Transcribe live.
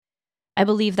I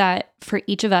believe that for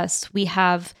each of us, we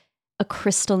have a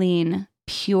crystalline,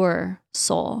 pure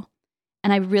soul.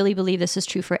 And I really believe this is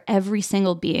true for every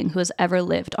single being who has ever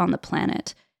lived on the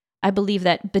planet. I believe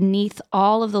that beneath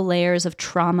all of the layers of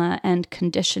trauma and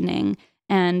conditioning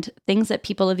and things that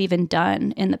people have even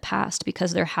done in the past,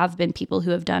 because there have been people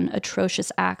who have done atrocious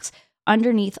acts,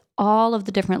 underneath all of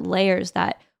the different layers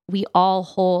that we all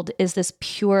hold is this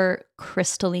pure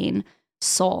crystalline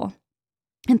soul.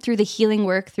 And through the healing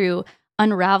work, through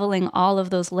unraveling all of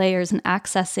those layers and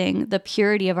accessing the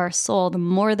purity of our soul, the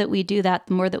more that we do that,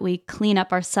 the more that we clean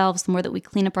up ourselves, the more that we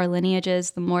clean up our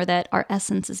lineages, the more that our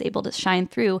essence is able to shine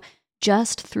through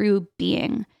just through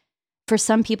being. For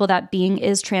some people, that being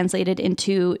is translated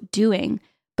into doing.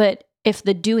 But if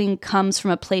the doing comes from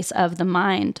a place of the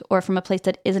mind or from a place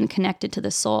that isn't connected to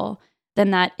the soul, then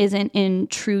that isn't in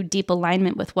true deep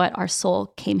alignment with what our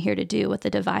soul came here to do, what the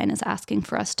divine is asking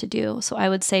for us to do. So I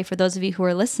would say for those of you who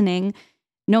are listening,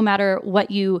 no matter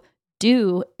what you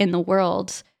do in the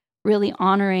world, really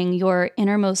honoring your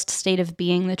innermost state of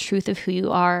being, the truth of who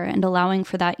you are, and allowing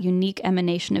for that unique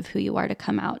emanation of who you are to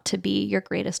come out to be your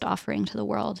greatest offering to the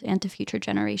world and to future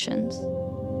generations.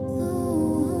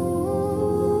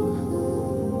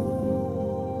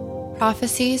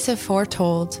 Prophecies have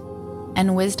foretold,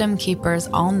 and wisdom keepers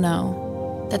all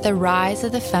know, that the rise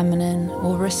of the feminine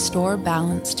will restore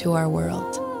balance to our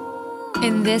world.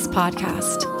 In this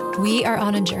podcast, we are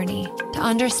on a journey to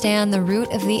understand the root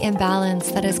of the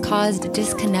imbalance that has caused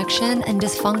disconnection and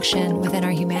dysfunction within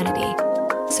our humanity,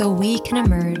 so we can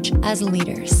emerge as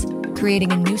leaders,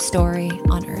 creating a new story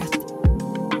on Earth.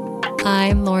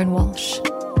 I'm Lauren Walsh.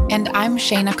 And I'm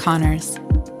Shayna Connors.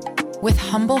 With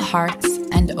humble hearts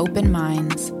and open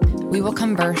minds, we will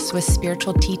converse with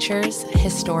spiritual teachers,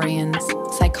 historians,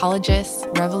 psychologists,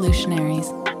 revolutionaries,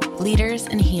 leaders,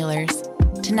 and healers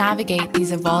to navigate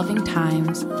these evolving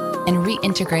times and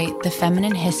reintegrate the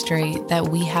feminine history that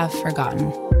we have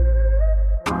forgotten.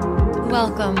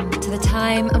 Welcome to the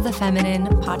Time of the Feminine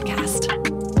podcast.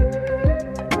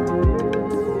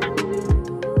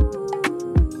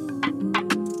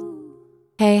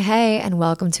 Hey, and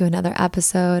welcome to another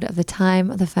episode of the Time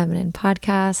of the Feminine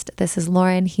podcast. This is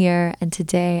Lauren here, and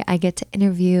today I get to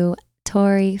interview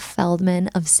Tori Feldman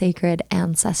of Sacred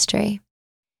Ancestry.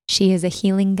 She is a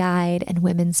healing guide and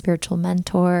women's spiritual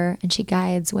mentor, and she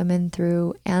guides women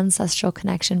through ancestral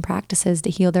connection practices to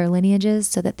heal their lineages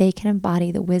so that they can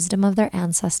embody the wisdom of their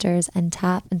ancestors and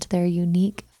tap into their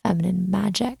unique feminine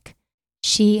magic.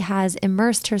 She has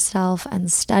immersed herself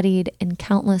and studied in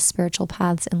countless spiritual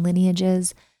paths and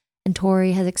lineages, and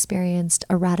Tori has experienced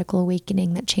a radical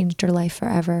awakening that changed her life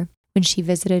forever when she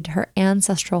visited her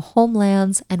ancestral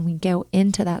homelands, and we go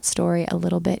into that story a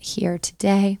little bit here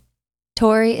today.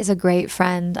 Tori is a great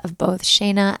friend of both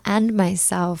Shayna and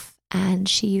myself, and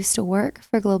she used to work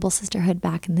for Global Sisterhood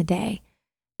back in the day.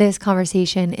 This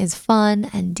conversation is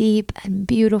fun and deep and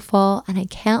beautiful, and I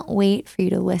can't wait for you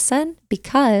to listen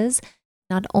because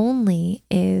not only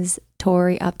is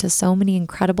Tori up to so many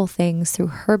incredible things through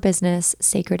her business,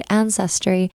 Sacred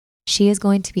Ancestry, she is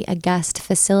going to be a guest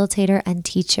facilitator and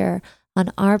teacher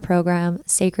on our program,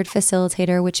 Sacred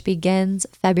Facilitator, which begins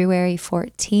February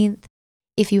 14th.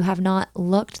 If you have not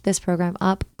looked this program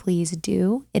up, please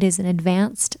do. It is an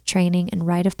advanced training and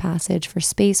rite of passage for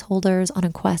space holders on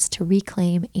a quest to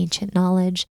reclaim ancient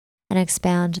knowledge and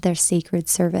expand their sacred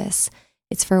service.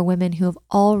 It's for women who have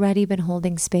already been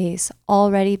holding space,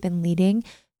 already been leading,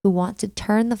 who want to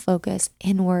turn the focus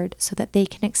inward so that they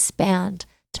can expand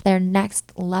to their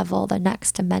next level, the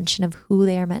next dimension of who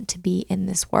they are meant to be in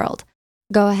this world.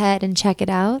 Go ahead and check it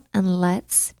out, and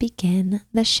let's begin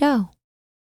the show.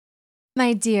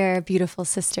 My dear, beautiful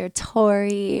sister,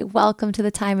 Tori, welcome to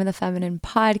the Time of the Feminine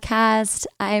podcast.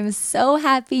 I'm so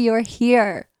happy you're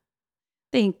here.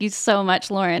 Thank you so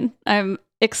much, Lauren. I'm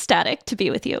ecstatic to be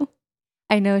with you.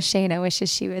 I know Shayna wishes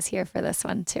she was here for this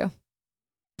one too.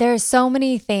 There are so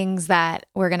many things that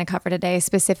we're going to cover today,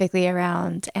 specifically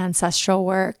around ancestral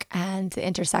work and the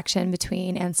intersection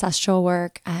between ancestral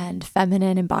work and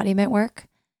feminine embodiment work.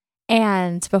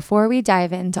 And before we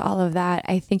dive into all of that,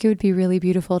 I think it would be really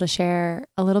beautiful to share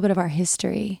a little bit of our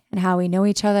history and how we know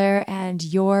each other and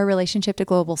your relationship to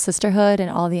Global Sisterhood and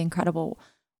all the incredible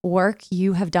work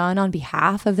you have done on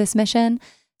behalf of this mission.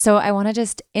 So I want to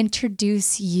just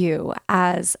introduce you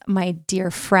as my dear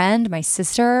friend, my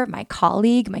sister, my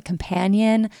colleague, my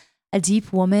companion, a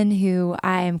deep woman who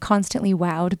I am constantly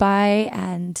wowed by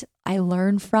and I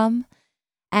learn from.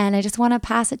 And I just want to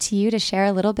pass it to you to share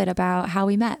a little bit about how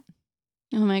we met.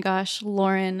 Oh my gosh,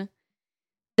 Lauren.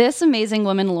 This amazing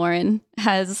woman, Lauren,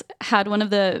 has had one of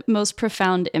the most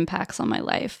profound impacts on my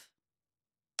life.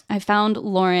 I found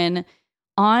Lauren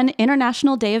on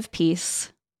International Day of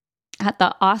Peace at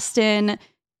the Austin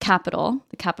Capitol,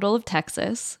 the capital of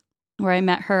Texas, where I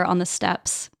met her on the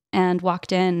steps and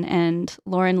walked in, and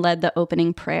Lauren led the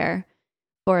opening prayer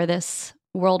for this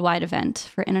worldwide event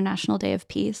for International Day of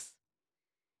Peace.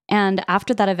 And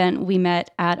after that event, we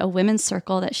met at a women's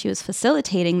circle that she was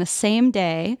facilitating the same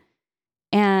day.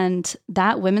 And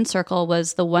that women's circle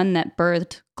was the one that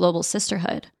birthed Global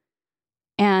Sisterhood.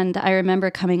 And I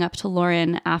remember coming up to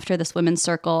Lauren after this women's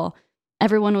circle.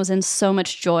 Everyone was in so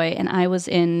much joy, and I was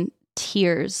in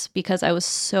tears because I was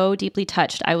so deeply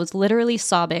touched. I was literally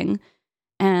sobbing.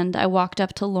 And I walked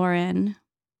up to Lauren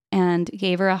and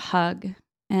gave her a hug.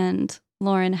 And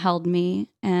Lauren held me,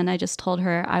 and I just told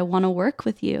her, I want to work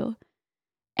with you.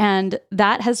 And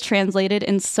that has translated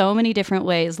in so many different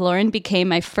ways. Lauren became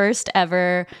my first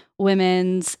ever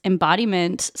women's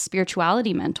embodiment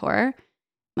spirituality mentor,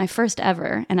 my first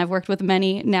ever. And I've worked with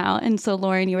many now. And so,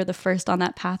 Lauren, you were the first on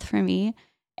that path for me.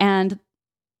 And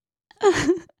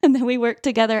and then we worked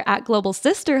together at Global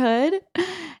Sisterhood.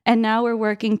 And now we're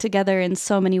working together in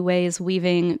so many ways,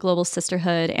 weaving Global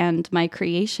Sisterhood and my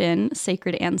creation,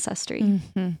 Sacred Ancestry.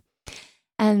 Mm-hmm.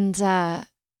 And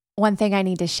one thing I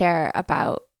need to share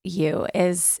about you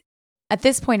is, at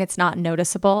this point, it's not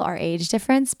noticeable, our age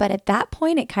difference, but at that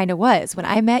point, it kind of was. When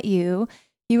I met you,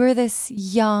 you were this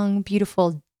young,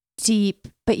 beautiful, deep,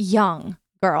 but young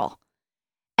girl.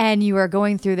 And you were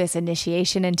going through this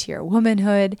initiation into your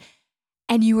womanhood.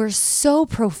 And you were so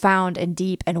profound and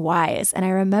deep and wise. And I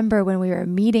remember when we were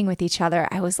meeting with each other,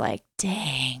 I was like,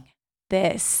 dang,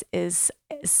 this is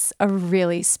a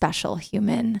really special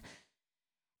human.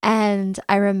 And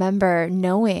I remember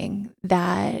knowing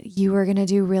that you were going to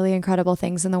do really incredible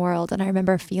things in the world. And I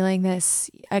remember feeling this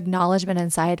acknowledgement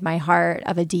inside my heart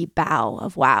of a deep bow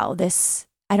of, wow,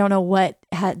 I don't know what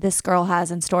this girl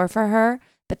has in store for her,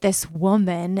 but this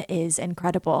woman is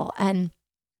incredible. And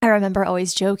I remember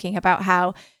always joking about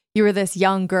how you were this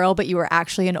young girl, but you were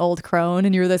actually an old crone,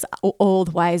 and you were this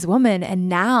old wise woman. And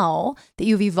now that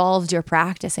you've evolved your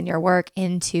practice and your work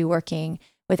into working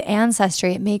with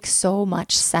ancestry, it makes so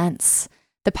much sense.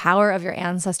 The power of your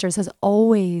ancestors has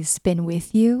always been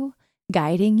with you,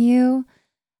 guiding you.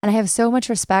 And I have so much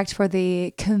respect for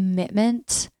the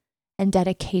commitment and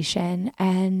dedication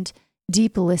and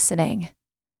deep listening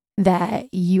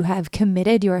that you have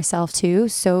committed yourself to,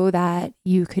 so that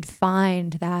you could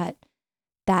find that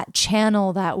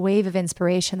channel, that wave of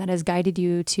inspiration that has guided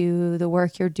you to the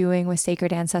work you're doing with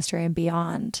Sacred Ancestry and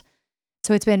beyond.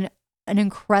 So it's been an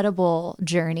incredible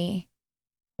journey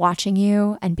watching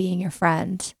you and being your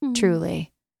friend,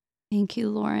 truly. Thank you,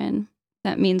 Lauren.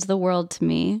 That means the world to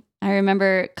me. I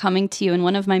remember coming to you, and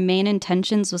one of my main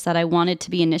intentions was that I wanted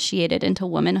to be initiated into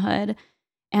womanhood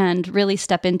and really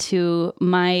step into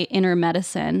my inner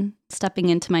medicine, stepping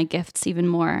into my gifts even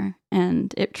more.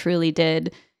 And it truly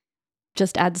did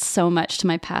just add so much to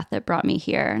my path that brought me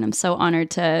here. And I'm so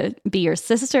honored to be your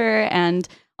sister, and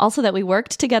also that we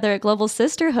worked together at Global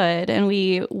Sisterhood and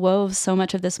we wove so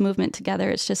much of this movement together.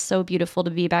 It's just so beautiful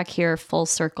to be back here full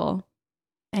circle.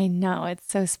 I know, it's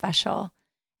so special.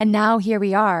 And now here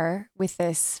we are with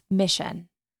this mission,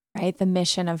 right? The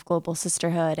mission of Global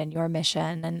Sisterhood and your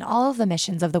mission and all of the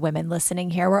missions of the women listening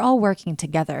here. We're all working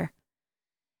together.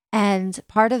 And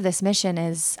part of this mission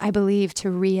is, I believe,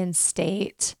 to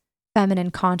reinstate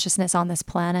feminine consciousness on this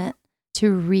planet,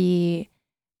 to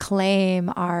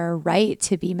reclaim our right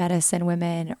to be medicine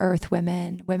women, earth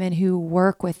women, women who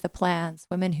work with the plants,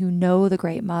 women who know the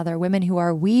Great Mother, women who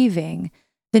are weaving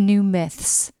the new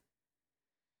myths.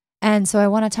 And so I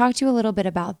want to talk to you a little bit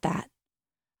about that,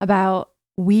 about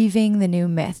weaving the new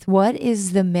myth. What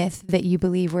is the myth that you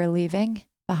believe we're leaving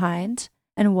behind,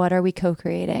 and what are we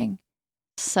co-creating?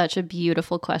 Such a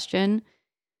beautiful question.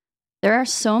 There are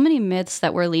so many myths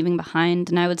that we're leaving behind,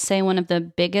 and I would say one of the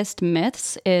biggest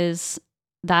myths is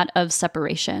that of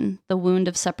separation, the wound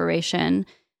of separation,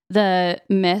 the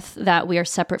myth that we are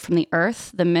separate from the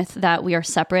earth, the myth that we are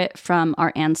separate from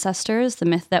our ancestors, the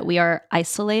myth that we are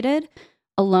isolated,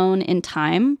 alone in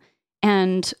time,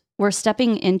 and we're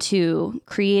stepping into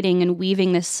creating and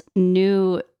weaving this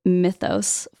new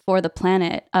mythos for the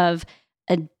planet of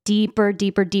a deeper,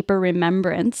 deeper, deeper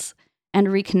remembrance and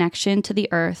reconnection to the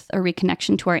earth, a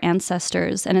reconnection to our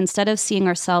ancestors. And instead of seeing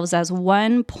ourselves as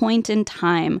one point in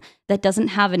time that doesn't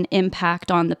have an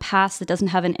impact on the past, that doesn't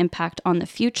have an impact on the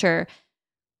future,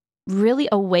 really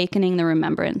awakening the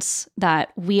remembrance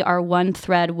that we are one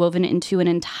thread woven into an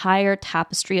entire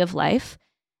tapestry of life.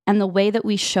 And the way that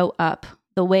we show up,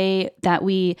 the way that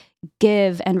we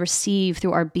give and receive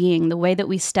through our being, the way that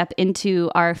we step into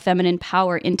our feminine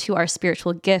power, into our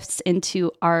spiritual gifts,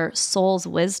 into our soul's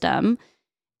wisdom,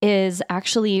 is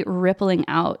actually rippling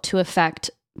out to affect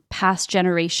past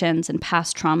generations and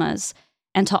past traumas,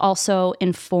 and to also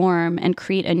inform and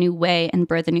create a new way and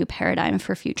birth a new paradigm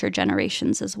for future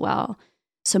generations as well.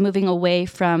 So moving away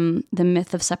from the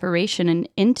myth of separation and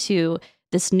into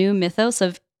this new mythos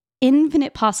of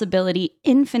infinite possibility,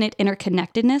 infinite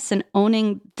interconnectedness, and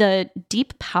owning the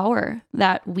deep power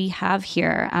that we have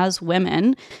here as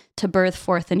women to birth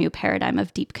forth a new paradigm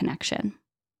of deep connection.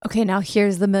 Okay, now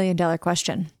here's the $1 million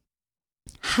question.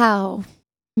 How?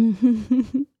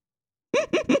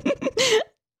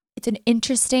 It's an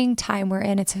interesting time we're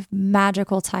in. It's a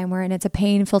magical time we're in. It's a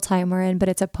painful time we're in, but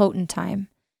it's a potent time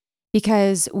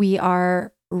because we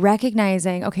are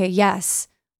recognizing, okay, yes,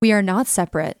 we are not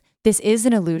separate. This is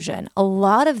an illusion. A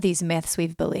lot of these myths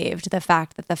we've believed, the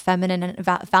fact that the feminine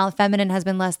has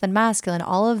been less than masculine,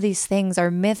 all of these things are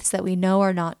myths that we know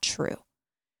are not true,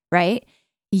 right?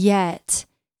 Yet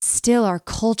still our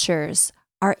cultures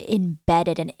are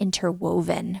embedded and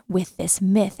interwoven with this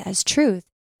myth as truth.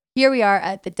 Here we are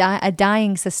at a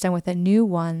dying system with a new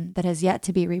one that has yet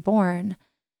to be reborn.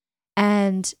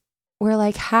 And we're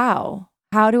like, how?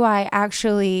 How do I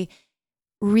actually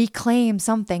reclaim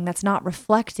something that's not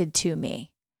reflected to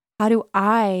me? How do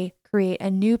I create a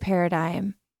new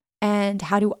paradigm? And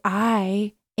how do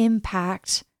I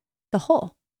impact the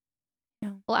whole?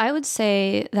 Well, I would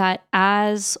say that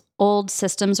as old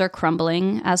systems are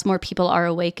crumbling, as more people are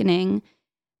awakening,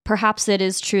 perhaps it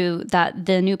is true that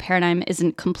the new paradigm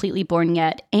isn't completely born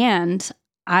yet. And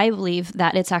I believe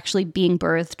that it's actually being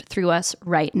birthed through us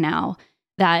right now,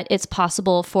 that it's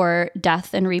possible for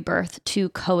death and rebirth to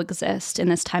coexist in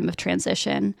this time of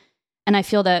transition. And I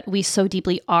feel that we so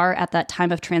deeply are at that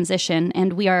time of transition,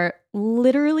 and we are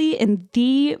literally in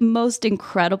the most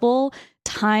incredible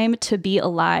time to be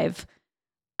alive.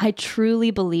 I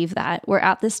truly believe that we're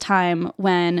at this time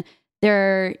when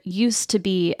there used to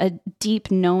be a deep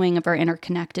knowing of our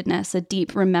interconnectedness, a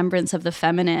deep remembrance of the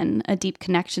feminine, a deep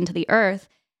connection to the earth.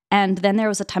 And then there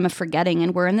was a time of forgetting,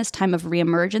 and we're in this time of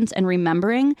reemergence and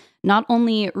remembering, not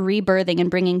only rebirthing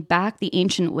and bringing back the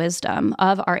ancient wisdom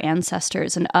of our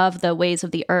ancestors and of the ways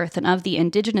of the earth and of the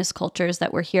indigenous cultures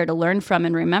that we're here to learn from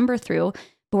and remember through,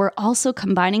 but we're also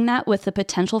combining that with the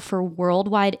potential for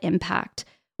worldwide impact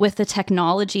with the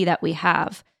technology that we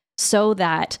have, so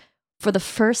that for the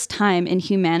first time in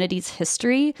humanity's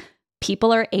history,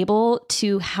 people are able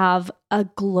to have a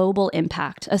global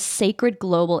impact, a sacred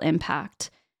global impact.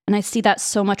 And I see that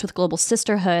so much with global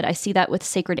sisterhood. I see that with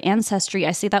sacred ancestry.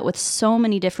 I see that with so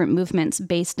many different movements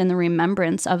based in the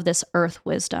remembrance of this earth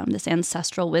wisdom, this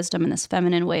ancestral wisdom, and this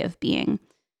feminine way of being.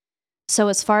 So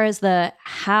as far as the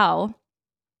how,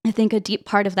 I think a deep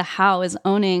part of the how is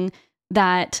owning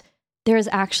that there is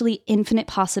actually infinite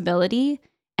possibility.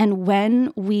 And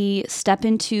when we step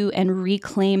into and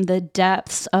reclaim the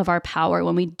depths of our power,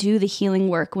 when we do the healing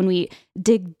work, when we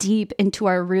dig deep into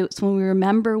our roots, when we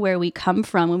remember where we come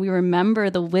from, when we remember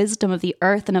the wisdom of the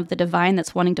earth and of the divine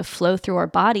that's wanting to flow through our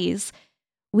bodies,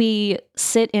 we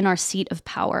sit in our seat of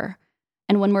power.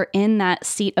 And when we're in that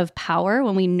seat of power,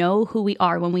 when we know who we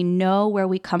are, when we know where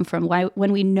we come from,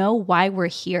 when we know why we're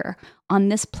here on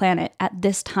this planet at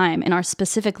this time in our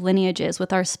specific lineages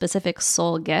with our specific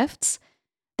soul gifts,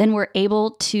 then we're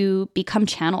able to become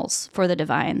channels for the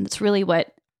divine. That's really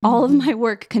what all of my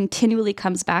work continually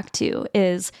comes back to,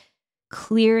 is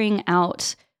clearing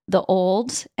out the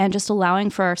old and just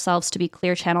allowing for ourselves to be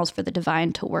clear channels for the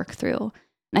divine to work through.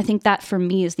 And I think that for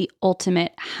me is the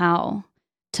ultimate how,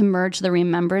 to merge the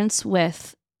remembrance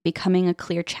with becoming a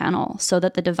clear channel so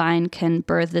that the divine can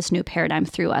birth this new paradigm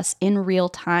through us in real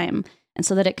time, and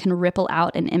so that it can ripple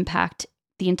out and impact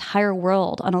the entire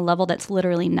world on a level that's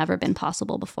literally never been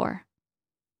possible before.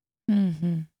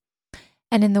 Mm-hmm.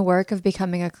 And in the work of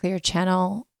becoming a clear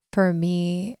channel, for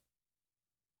me,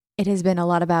 it has been a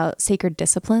lot about sacred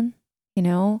discipline,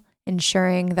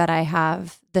 ensuring that I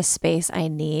have the space I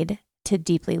need to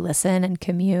deeply listen and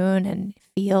commune and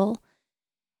feel.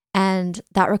 And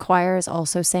that requires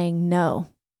also saying no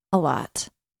a lot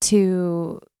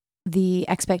to the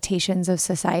expectations of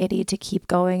society to keep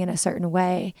going in a certain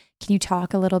way. Can you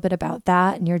talk a little bit about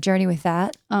that and your journey with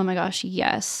that? Oh my gosh,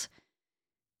 yes.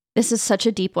 This is such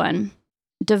a deep one.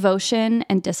 Devotion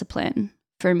and discipline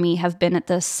for me have been at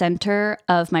the center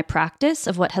of my practice,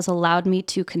 of what has allowed me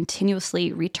to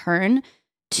continuously return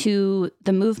to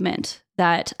the movement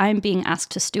that I'm being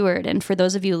asked to steward. And for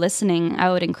those of you listening,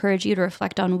 I would encourage you to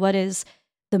reflect on what is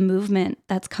the movement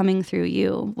that's coming through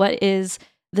you? What is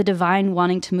the divine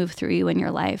wanting to move through you in your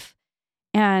life?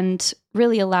 And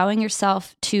really allowing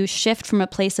yourself to shift from a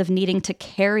place of needing to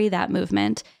carry that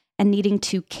movement and needing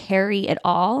to carry it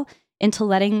all into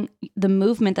letting the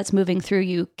movement that's moving through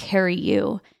you carry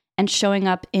you, and showing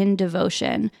up in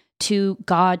devotion to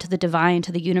God, to the divine,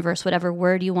 to the universe, whatever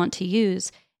word you want to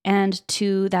use, and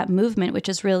to that movement, which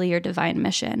is really your divine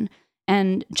mission.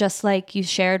 And just like you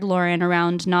shared, Lauren,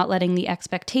 around not letting the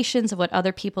expectations of what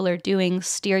other people are doing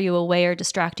steer you away or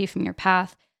distract you from your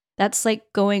path, that's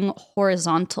like going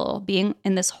horizontal. Being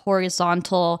in this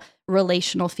horizontal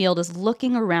relational field is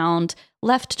looking around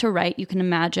left to right, you can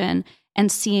imagine,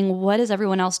 and seeing what is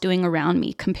everyone else doing around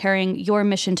me, comparing your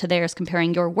mission to theirs,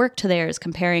 comparing your work to theirs,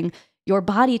 comparing your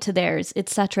body to theirs, et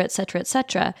cetera, et cetera, et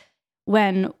cetera.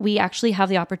 When we actually have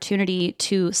the opportunity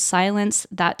to silence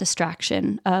that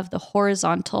distraction of the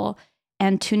horizontal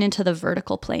and tune into the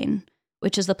vertical plane,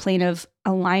 which is the plane of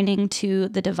aligning to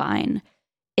the divine.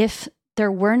 If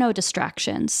there were no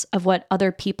distractions of what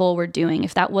other people were doing,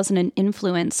 if that wasn't an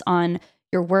influence on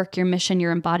your work, your mission,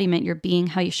 your embodiment, your being,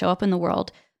 how you show up in the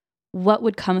world, what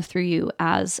would come through you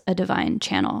as a divine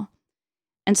channel?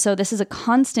 And so this is a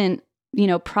constant,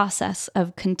 process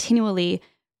of continually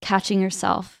catching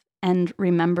yourself and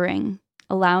remembering,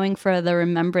 allowing for the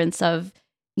remembrance of,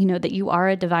 that you are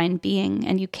a divine being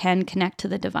and you can connect to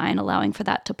the divine, allowing for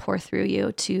that to pour through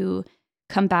you, to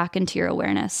come back into your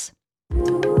awareness.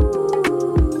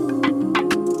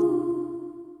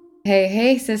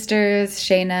 Hey, sisters,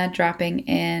 Shayna dropping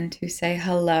in to say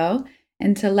hello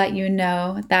and to let you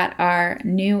know that our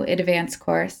new advanced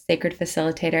course, Sacred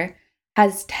Facilitator,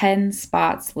 has 10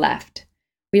 spots left.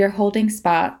 We are holding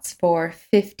spots for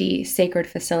 50 sacred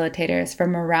facilitators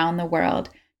from around the world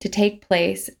to take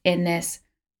place in this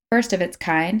first of its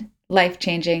kind,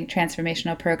 life-changing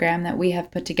transformational program that we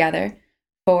have put together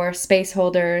for space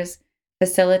holders,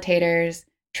 facilitators,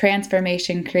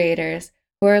 transformation creators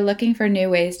who are looking for new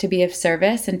ways to be of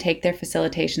service and take their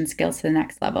facilitation skills to the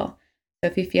next level. So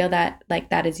if you feel that like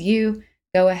that is you,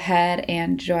 go ahead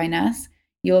and join us.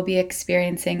 You will be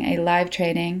experiencing a live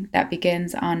training that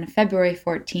begins on February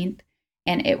 14th,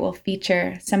 and it will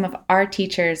feature some of our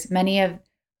teachers, many of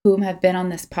whom have been on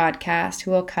this podcast,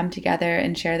 who will come together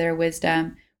and share their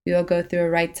wisdom. We will go through a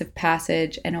rites of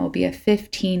passage, and it will be a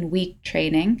 15-week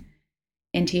training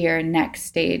into your next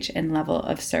stage and level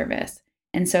of service.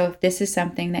 And so if this is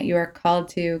something that you are called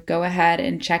to, go ahead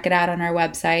and check it out on our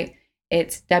website.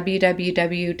 It's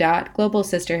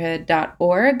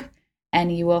www.globalsisterhood.org.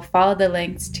 And you will follow the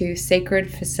links to Sacred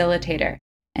Facilitator.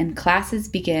 And classes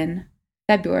begin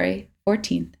February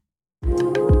 14th.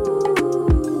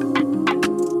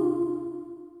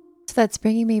 So that's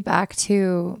bringing me back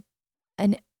to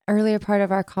an earlier part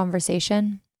of our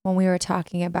conversation when we were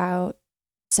talking about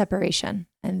separation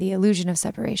and the illusion of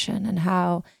separation, and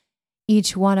how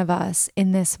each one of us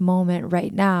in this moment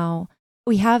right now,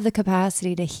 we have the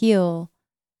capacity to heal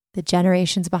the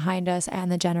generations behind us and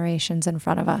the generations in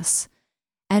front of us.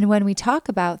 And when we talk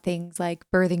about things like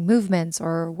birthing movements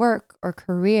or work or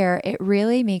career, it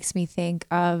really makes me think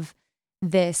of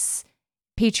this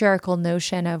patriarchal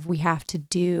notion of we have to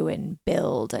do and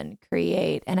build and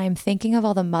create. And I'm thinking of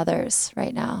all the mothers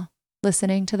right now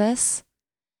listening to this.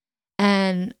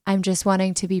 And I'm just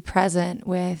wanting to be present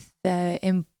with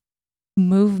the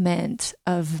movement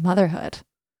of motherhood,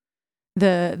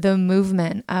 the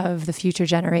movement of the future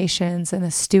generations and the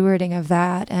stewarding of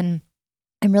that. And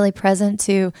I'm really present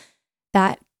to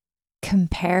that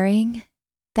comparing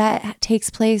that takes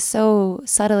place so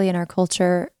subtly in our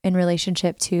culture in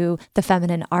relationship to the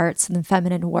feminine arts and the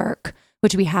feminine work,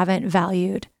 which we haven't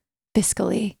valued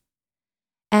fiscally.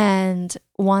 And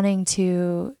wanting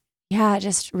to,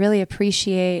 just really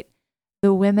appreciate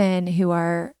the women who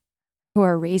are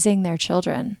raising their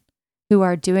children, who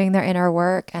are doing their inner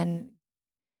work and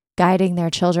guiding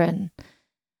their children.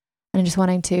 And just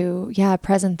wanting to,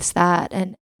 presence that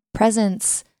and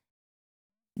presence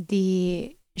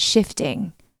the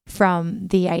shifting from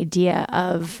the idea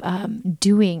of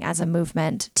doing as a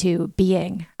movement to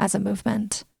being as a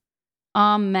movement.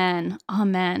 Amen.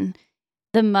 Amen.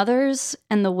 The mothers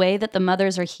and the way that the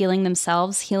mothers are healing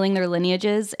themselves, healing their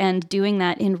lineages, and doing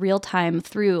that in real time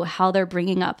through how they're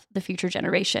bringing up the future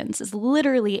generations is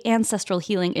literally ancestral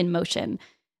healing in motion.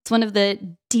 It's one of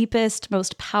the deepest,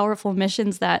 most powerful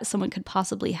missions that someone could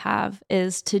possibly have,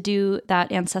 is to do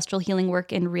that ancestral healing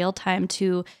work in real time,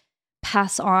 to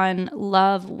pass on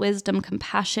love, wisdom,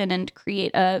 compassion, and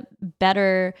create a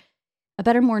better,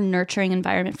 more nurturing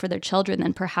environment for their children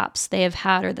than perhaps they have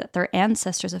had or that their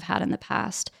ancestors have had in the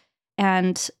past.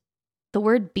 And the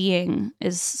word being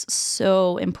is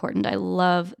so important. I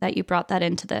love that you brought that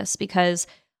into this, because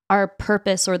our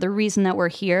purpose, or the reason that we're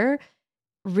here,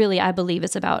 really, I believe,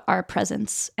 is about our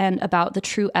presence and about the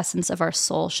true essence of our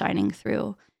soul shining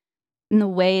through. And the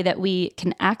way that we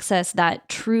can access that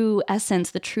true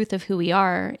essence, the truth of who we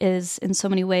are, is in so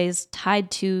many ways tied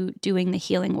to doing the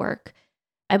healing work.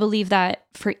 I believe that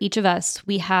for each of us,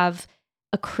 we have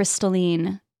a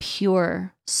crystalline,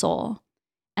 pure soul.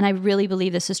 And I really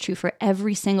believe this is true for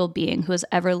every single being who has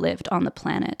ever lived on the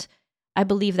planet. I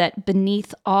believe that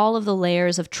beneath all of the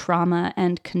layers of trauma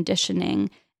and conditioning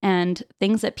and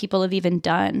things that people have even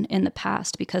done in the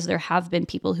past, because there have been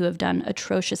people who have done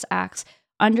atrocious acts,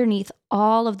 underneath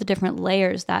all of the different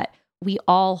layers that we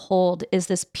all hold is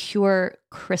this pure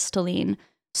crystalline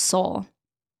soul.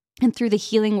 And through the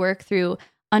healing work, through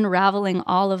unraveling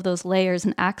all of those layers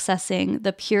and accessing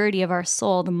the purity of our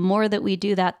soul, the more that we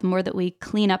do that, the more that we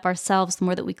clean up ourselves, the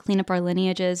more that we clean up our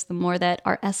lineages, the more that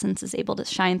our essence is able to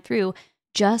shine through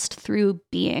just through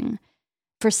being.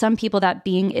 For some people, that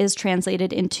being is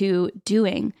translated into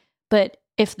doing, but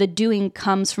if the doing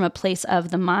comes from a place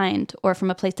of the mind or from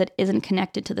a place that isn't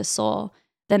connected to the soul,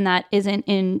 then that isn't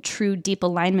in true deep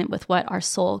alignment with what our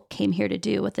soul came here to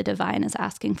do, what the divine is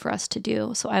asking for us to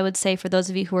do. So I would say for those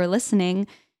of you who are listening,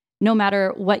 no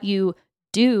matter what you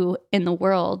do in the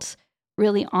world,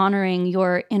 really honoring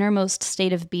your innermost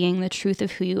state of being, the truth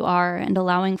of who you are, and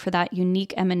allowing for that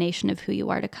unique emanation of who you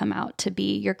are to come out to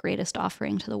be your greatest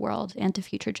offering to the world and to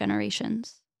future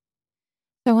generations.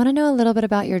 So I want to know a little bit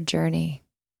about your journey.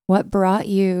 What brought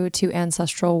you to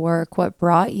ancestral work? What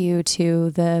brought you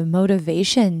to the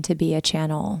motivation to be a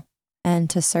channel and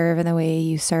to serve in the way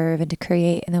you serve and to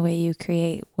create in the way you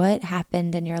create? What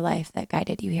happened in your life that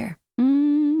guided you here?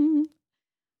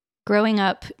 Growing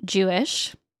up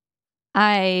Jewish,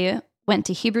 I went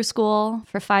to Hebrew school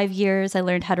for 5 years. I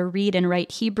learned how to read and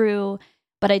write Hebrew,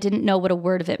 but I didn't know what a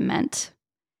word of it meant.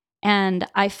 And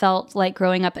I felt like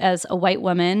growing up as a white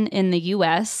woman in the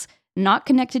US, not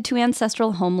connected to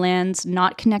ancestral homelands,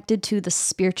 not connected to the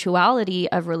spirituality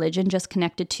of religion, just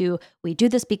connected to, we do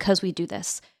this because we do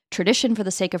this, tradition for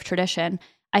the sake of tradition.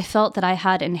 I felt that I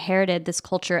had inherited this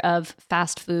culture of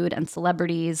fast food and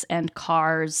celebrities and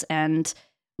cars and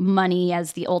money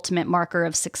as the ultimate marker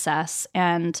of success.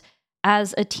 And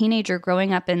as a teenager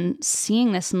growing up and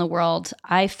seeing this in the world,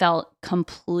 I felt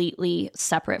completely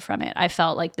separate from it. I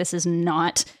felt like this is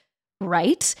not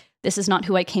right. This is not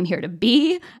who I came here to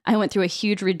be. I went through a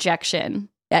huge rejection.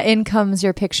 Yeah, in comes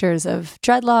your pictures of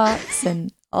dreadlocks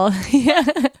and all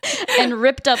and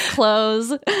ripped up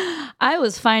clothes. I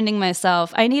was finding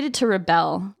myself, I needed to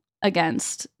rebel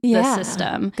against the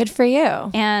system. Good for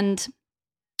you. And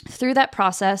through that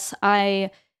process, I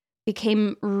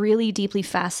became really deeply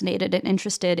fascinated and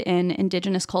interested in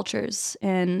indigenous cultures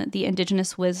and the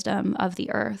indigenous wisdom of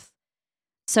the earth.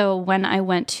 So when I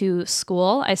went to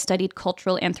school, I studied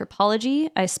cultural anthropology.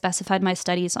 I specified my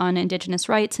studies on indigenous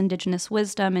rights, indigenous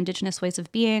wisdom, indigenous ways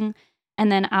of being.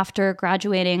 And then after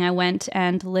graduating, I went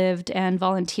and lived and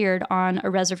volunteered on a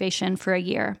reservation for a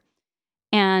year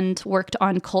and worked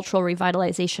on cultural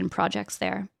revitalization projects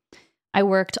there. I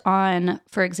worked on,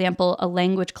 for example, a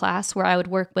language class where I would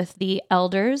work with the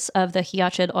elders of the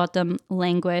Hiachid O'odham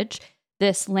language,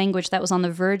 this language that was on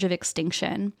the verge of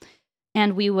extinction.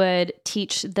 And we would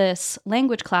teach this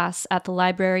language class at the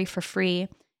library for free.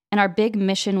 And our big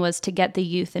mission was to get the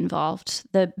youth involved.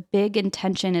 The big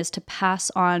intention is to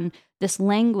pass on this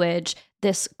language,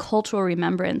 this cultural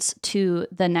remembrance to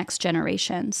the next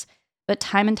generations. But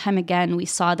time and time again, we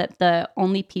saw that the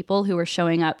only people who were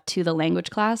showing up to the language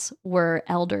class were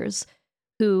elders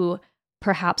who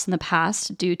perhaps in the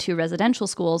past, due to residential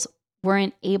schools,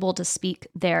 weren't able to speak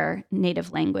their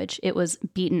native language. It was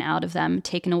beaten out of them,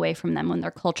 taken away from them when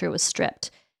their culture was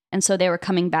stripped. And so they were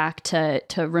coming back to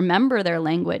remember their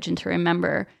language and to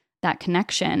remember that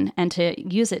connection and to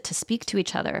use it to speak to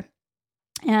each other.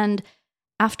 And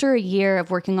after a year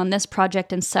of working on this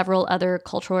project and several other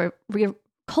cultural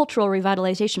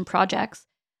revitalization projects,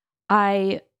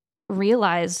 I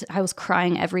realized I was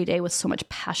crying every day with so much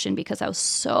passion because I was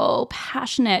so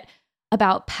passionate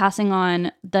about passing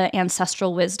on the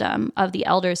ancestral wisdom of the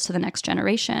elders to the next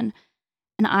generation.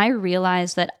 And I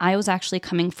realized that I was actually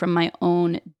coming from my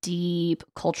own deep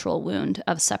cultural wound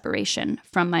of separation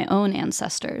from my own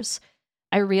ancestors.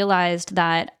 I realized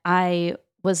that I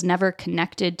was never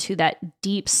connected to that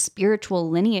deep spiritual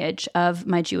lineage of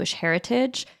my Jewish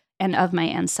heritage and of my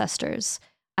ancestors.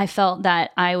 I felt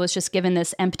that I was just given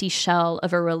this empty shell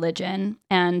of a religion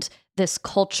and this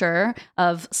culture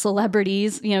of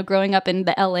celebrities, growing up in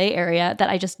the LA area that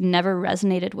I just never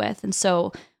resonated with. And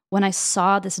so when I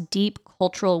saw this deep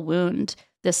cultural wound,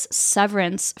 this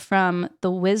severance from the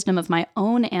wisdom of my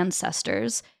own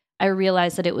ancestors, I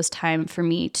realized that it was time for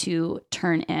me to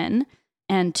turn in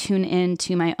and tune in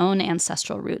to my own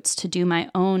ancestral roots, to do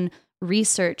my own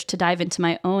research to dive into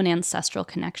my own ancestral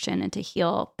connection and to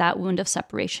heal that wound of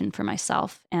separation for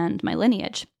myself and my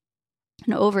lineage.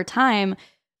 And over time,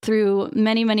 through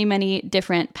many, many, many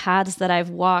different paths that I've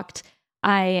walked,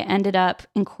 I ended up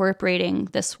incorporating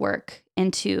this work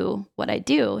into what I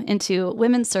do, into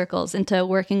women's circles, into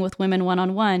working with women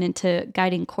one-on-one, into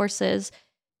guiding courses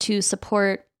to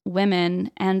support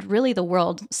women and really the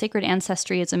world. Sacred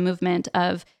Ancestry is a movement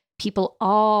of people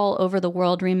all over the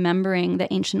world remembering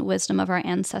the ancient wisdom of our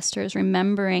ancestors,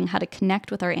 remembering how to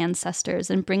connect with our ancestors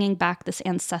and bringing back this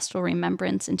ancestral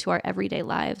remembrance into our everyday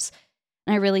lives.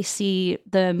 And I really see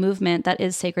the movement that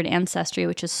is Sacred Ancestry,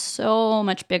 which is so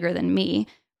much bigger than me,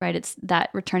 right? It's that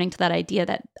returning to that idea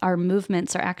that our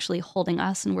movements are actually holding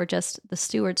us and we're just the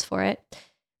stewards for it.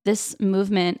 This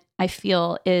movement, I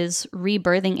feel, is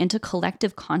rebirthing into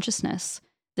collective consciousness,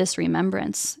 this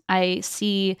remembrance. I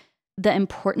see the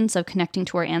importance of connecting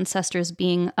to our ancestors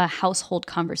being a household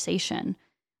conversation.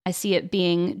 I see it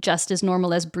being just as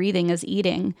normal as breathing, as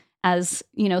eating, as,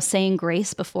 saying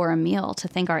grace before a meal to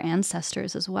thank our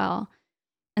ancestors as well.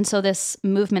 And so this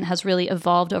movement has really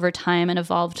evolved over time and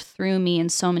evolved through me in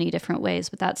so many different ways.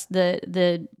 But that's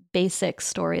the basic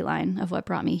storyline of what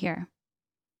brought me here.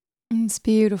 It's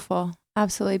beautiful.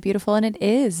 Absolutely beautiful. And it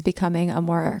is becoming a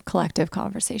more collective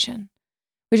conversation,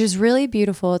 which is really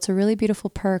beautiful. It's a really beautiful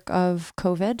perk of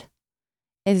COVID,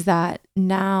 is that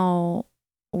now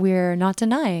we're not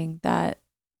denying that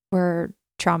we're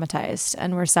traumatized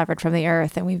and we're severed from the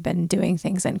earth and we've been doing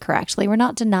things incorrectly. We're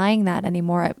not denying that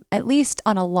anymore, at least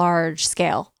on a large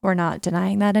scale. We're not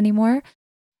denying that anymore.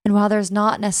 And while there's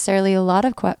not necessarily a lot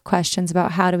of questions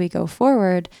about how do we go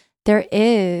forward, there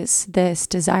is this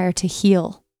desire to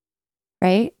heal,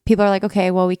 right? People are like,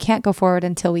 okay, well, we can't go forward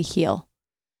until we heal.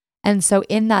 And so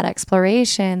in that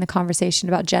exploration, the conversation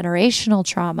about generational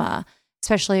trauma,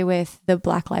 especially with the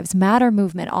Black Lives Matter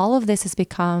movement, all of this has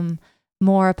become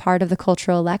more a part of the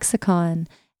cultural lexicon.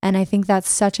 And I think that's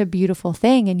such a beautiful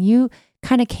thing. And you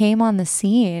kind of came on the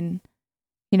scene,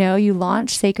 you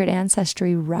launched Sacred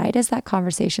Ancestry right as that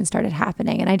conversation started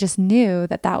happening. And I just knew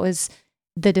that that was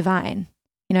the divine.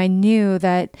 I knew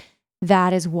that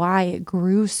that is why it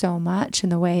grew so much in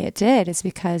the way it did, is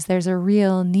because there's a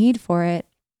real need for it.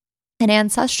 And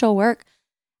ancestral work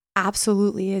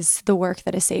absolutely is the work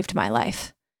that has saved my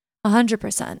life,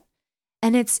 100%.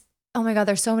 And it's, oh my God,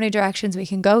 there's so many directions we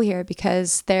can go here,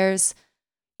 because there's,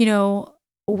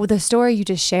 the story you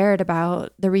just shared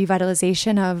about the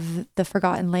revitalization of the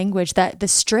forgotten language, that the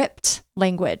stripped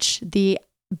language, the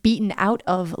beaten out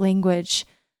of language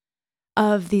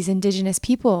of these indigenous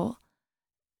people,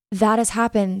 that has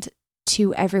happened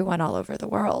to everyone all over the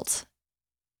world.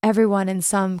 Everyone in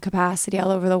some capacity all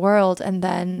over the world. And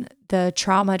then the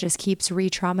trauma just keeps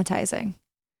re-traumatizing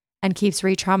and keeps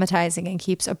re-traumatizing and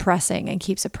keeps oppressing and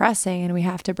keeps oppressing. And we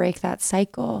have to break that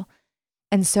cycle.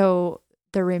 And so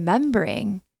the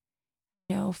remembering,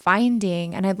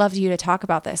 finding, and I'd love you to talk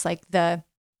about this, like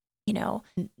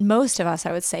most of us,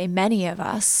 I would say many of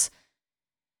us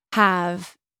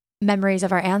have memories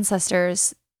of our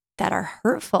ancestors that are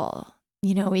hurtful.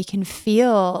 We can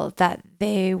feel that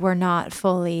they were not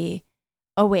fully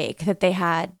awake, that they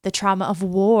had the trauma of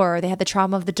war, they had the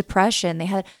trauma of the depression, they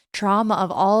had trauma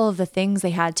of all of the things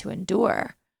they had to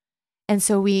endure. And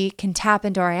so we can tap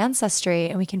into our ancestry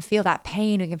and we can feel that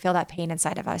pain. We can feel that pain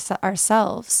inside of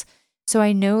ourselves. So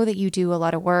I know that you do a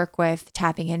lot of work with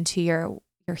tapping into your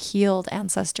healed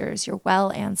ancestors, your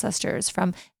well ancestors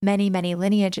from many, many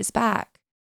lineages back.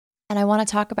 And I want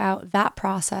to talk about that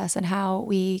process and how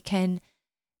we can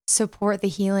support the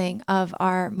healing of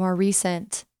our more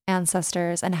recent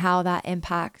ancestors and how that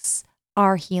impacts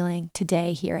our healing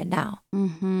today, here and now.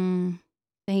 Mm-hmm.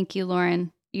 Thank you,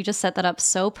 Lauren. You just set that up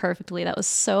so perfectly. That was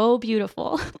so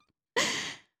beautiful.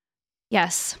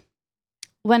 Yes.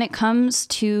 When it comes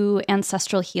to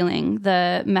ancestral healing,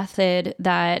 the method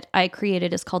that I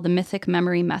created is called the Mythic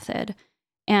Memory Method.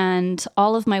 And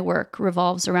all of my work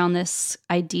revolves around this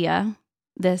idea,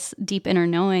 this deep inner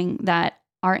knowing that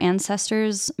our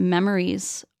ancestors'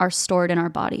 memories are stored in our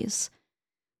bodies,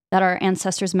 that our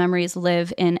ancestors' memories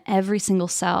live in every single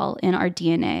cell in our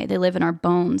DNA. They live in our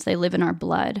bones. They live in our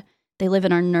blood. They live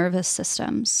in our nervous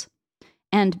systems.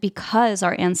 And because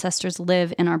our ancestors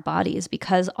live in our bodies,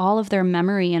 because all of their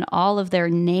memory and all of their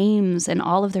names and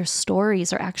all of their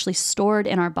stories are actually stored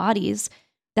in our bodies,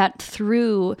 that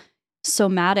through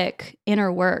somatic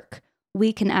inner work,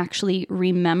 we can actually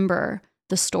remember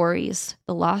the stories,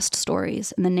 the lost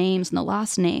stories, and the names and the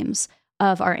lost names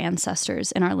of our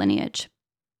ancestors in our lineage.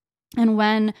 And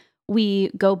when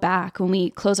we go back, when we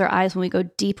close our eyes, when we go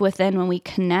deep within, when we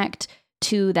connect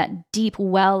to that deep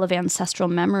well of ancestral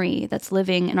memory that's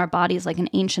living in our bodies like an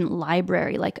ancient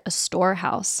library, like a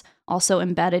storehouse, also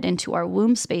embedded into our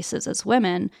womb spaces as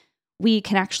women, we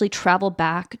can actually travel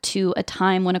back to a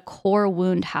time when a core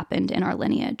wound happened in our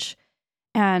lineage.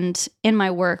 And in my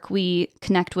work, we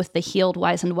connect with the healed,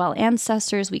 wise, and well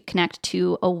ancestors. We connect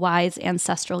to a wise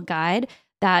ancestral guide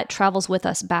that travels with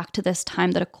us back to this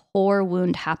time that a core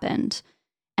wound happened.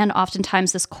 And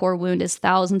oftentimes this core wound is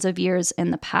thousands of years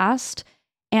in the past.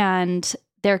 And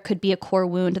there could be a core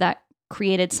wound that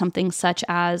created something such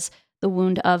as the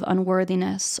wound of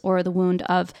unworthiness, or the wound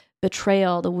of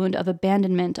betrayal, the wound of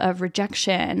abandonment, of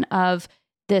rejection, of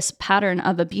this pattern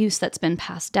of abuse that's been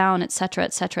passed down, et cetera,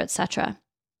 et cetera, et cetera.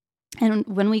 And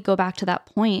when we go back to that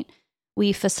point,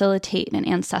 we facilitate an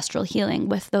ancestral healing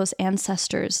with those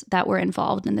ancestors that were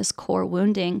involved in this core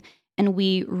wounding, and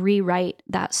we rewrite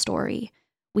that story.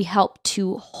 We help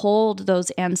to hold those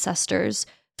ancestors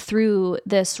through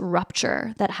this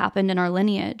rupture that happened in our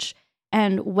lineage.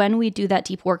 And when we do that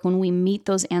deep work, when we meet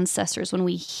those ancestors, when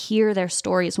we hear their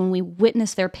stories, when we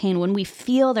witness their pain, when we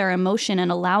feel their emotion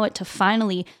and allow it to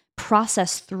finally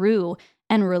process through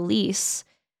and release,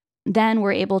 then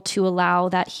we're able to allow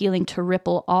that healing to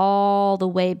ripple all the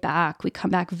way back. We come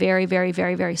back very, very,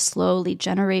 very, very slowly,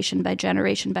 generation by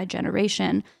generation by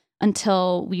generation,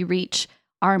 until we reach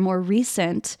our more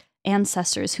recent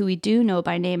ancestors who we do know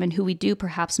by name and who we do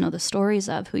perhaps know the stories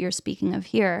of, who you're speaking of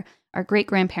here, our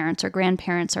great-grandparents, our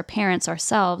grandparents, our parents,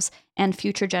 ourselves, and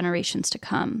future generations to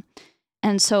come.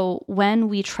 And so when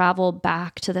we travel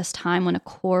back to this time when a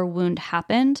core wound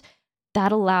happened,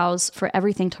 that allows for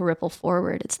everything to ripple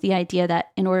forward. It's the idea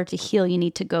that in order to heal, you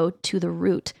need to go to the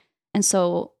root. And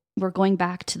so we're going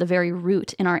back to the very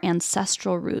root in our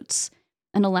ancestral roots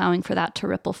and allowing for that to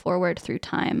ripple forward through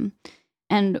time.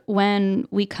 And when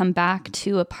we come back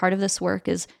to a part of this work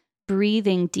is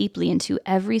breathing deeply into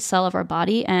every cell of our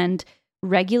body and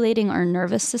regulating our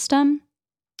nervous system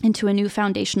into a new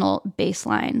foundational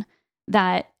baseline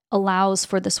that allows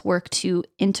for this work to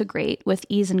integrate with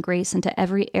ease and grace into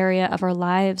every area of our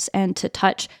lives and to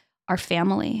touch our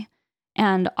family.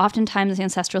 And oftentimes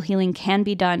ancestral healing can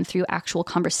be done through actual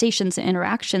conversations and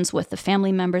interactions with the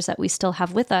family members that we still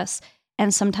have with us.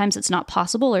 And sometimes it's not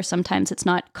possible, or sometimes it's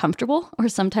not comfortable, or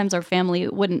sometimes our family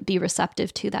wouldn't be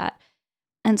receptive to that.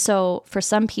 And so for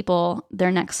some people,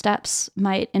 their next steps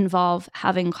might involve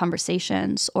having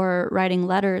conversations or writing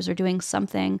letters or doing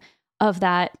something of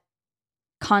that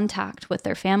contact with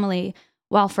their family,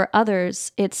 while for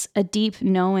others, it's a deep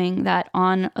knowing that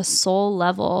on a soul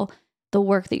level, the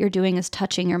work that you're doing is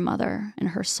touching your mother and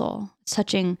her soul. It's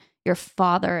touching your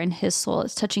father and his soul.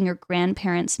 It's touching your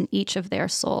grandparents and each of their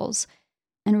souls.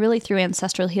 And really through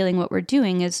ancestral healing, what we're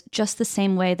doing is just the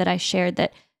same way that I shared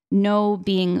that no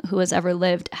being who has ever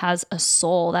lived has a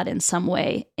soul that in some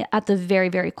way, at the very,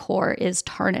 very core, is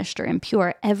tarnished or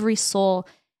impure. Every soul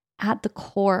at the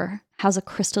core has a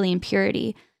crystalline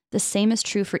purity. The same is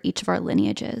true for each of our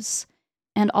lineages.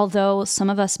 And although some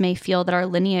of us may feel that our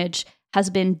lineage has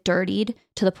been dirtied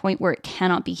to the point where it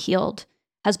cannot be healed,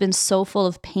 has been so full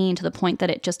of pain to the point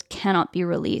that it just cannot be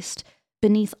released,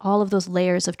 beneath all of those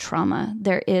layers of trauma,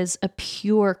 there is a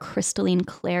pure crystalline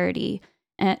clarity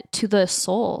to the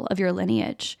soul of your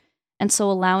lineage. And so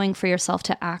allowing for yourself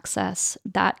to access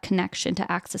that connection,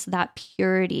 to access that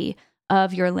purity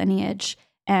of your lineage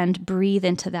and breathe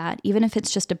into that, even if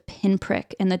it's just a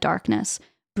pinprick in the darkness,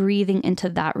 breathing into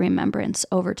that remembrance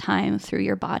over time through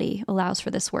your body allows for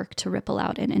this work to ripple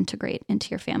out and integrate into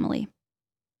your family.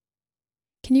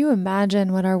 Can you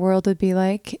imagine what our world would be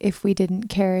like if we didn't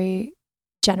carry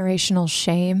generational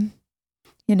shame?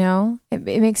 You know, it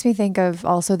makes me think of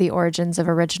also the origins of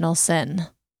original sin.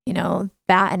 You know,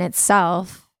 that in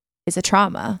itself is a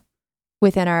trauma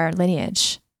within our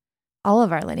lineage. All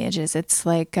of our lineages. It's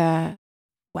like a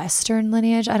Western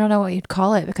lineage. I don't know what you'd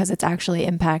call it because it's actually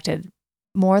impacted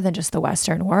more than just the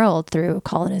Western world through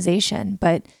colonization.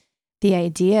 But the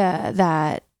idea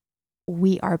that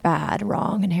we are bad,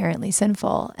 wrong, inherently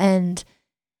sinful. And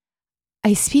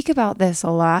I speak about this a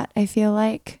lot, I feel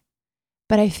like,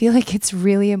 but I feel like it's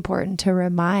really important to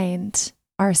remind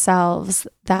ourselves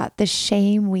that the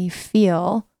shame we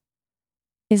feel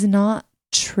is not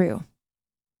true.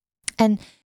 And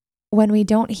when we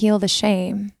don't heal the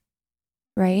shame,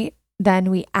 right,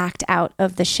 then we act out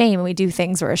of the shame and we do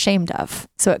things we're ashamed of.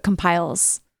 So it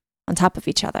compiles on top of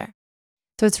each other.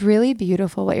 So it's really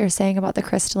beautiful what you're saying about the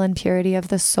crystalline purity of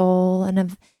the soul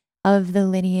and of the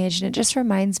lineage. And it just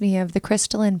reminds me of the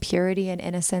crystalline purity and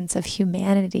innocence of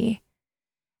humanity.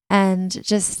 And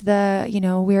just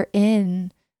we're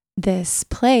in this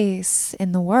place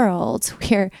in the world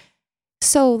where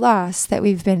so lost that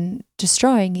we've been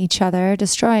destroying each other,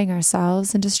 destroying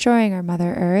ourselves, and destroying our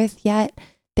Mother Earth, yet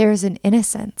there's an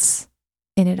innocence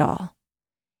in it all.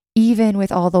 Even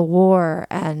with all the war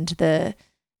and the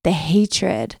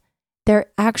hatred, there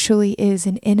actually is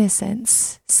an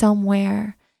innocence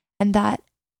somewhere, and that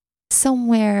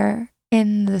somewhere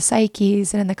in the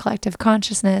psyches and in the collective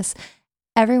consciousness,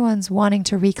 everyone's wanting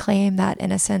to reclaim that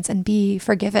innocence and be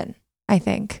forgiven, I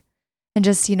think. And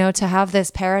just, to have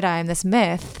this paradigm, this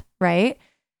myth, right,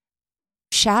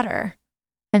 shatter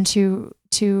and to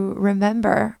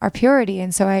remember our purity.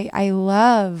 And so I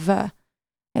love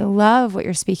what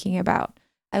you're speaking about.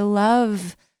 I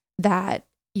love that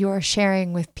you're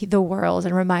sharing with the world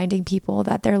and reminding people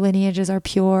that their lineages are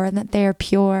pure and that they're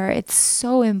pure. It's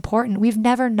so important. We've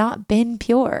never not been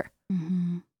pure.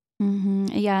 Mm-hmm. Mm-hmm.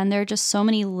 Yeah. And there are just so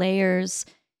many layers,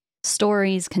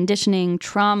 stories, conditioning,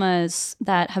 traumas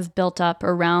that have built up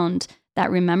around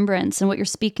that remembrance. And what you're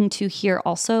speaking to here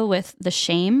also with the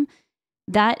shame,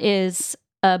 that is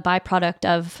a byproduct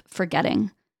of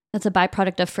forgetting. That's a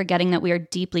byproduct of forgetting that we are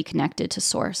deeply connected to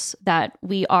Source, that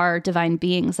we are divine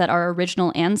beings, that our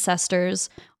original ancestors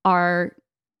are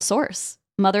Source,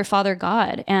 Mother, Father,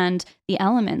 God, and the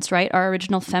elements, right? Our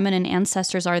original feminine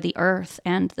ancestors are the earth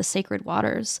and the sacred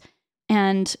waters.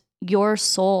 And your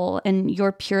soul and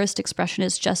your purest expression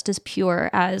is just as pure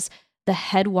as the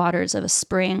headwaters of a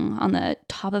spring on the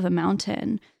top of a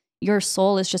mountain. Your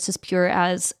soul is just as pure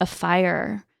as a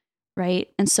fire, right?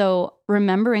 And so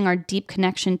remembering our deep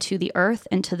connection to the earth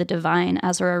and to the divine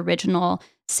as our original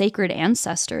sacred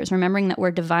ancestors, remembering that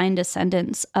we're divine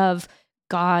descendants of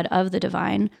God, of the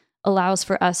divine, allows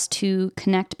for us to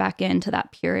connect back into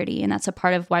that purity. And that's a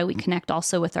part of why we connect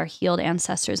also with our healed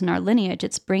ancestors and our lineage.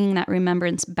 It's bringing that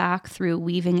remembrance back through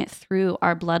weaving it through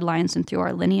our bloodlines and through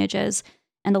our lineages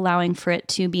and allowing for it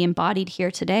to be embodied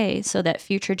here today so that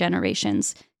future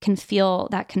generations can feel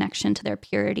that connection to their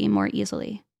purity more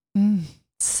easily.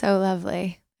 So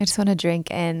lovely. I just want to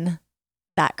drink in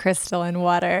that crystalline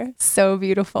water. So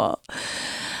beautiful.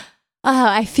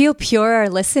 I feel purer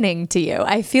listening to you.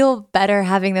 I feel better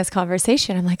having this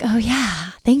conversation. I'm like, oh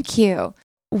yeah, thank you.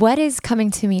 What is coming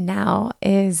to me now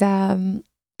is a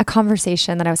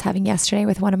conversation that I was having yesterday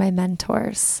with one of my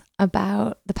mentors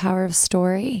about the power of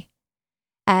story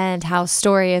and how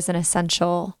story is an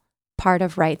essential part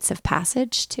of rites of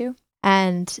passage too.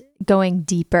 And going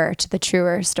deeper to the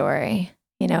truer story,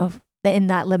 in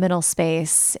that liminal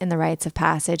space, in the rites of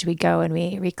passage, we go and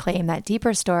we reclaim that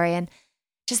deeper story and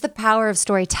just the power of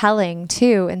storytelling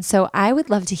too. And so I would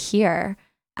love to hear,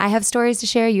 I have stories to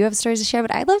share, you have stories to share,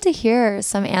 but I'd love to hear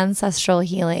some ancestral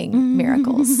healing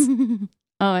miracles. Oh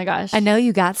my gosh. I know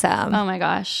you got some. Oh my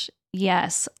gosh.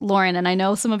 Yes, Lauren, and I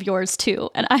know some of yours too.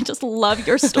 And I just love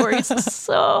your stories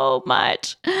so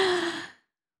much.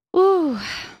 Ooh.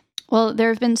 Well, there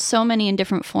have been so many in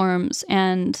different forms.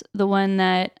 And the one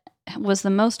that was the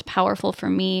most powerful for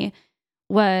me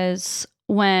was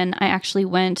when I actually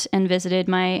went and visited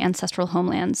my ancestral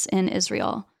homelands in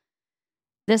Israel.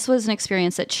 This was an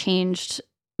experience that changed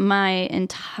my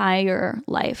entire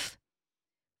life.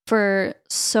 For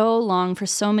so long, for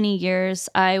so many years,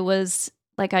 I was,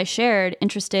 like I shared,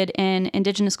 interested in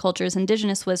indigenous cultures,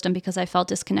 indigenous wisdom, because I felt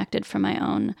disconnected from my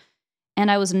own. And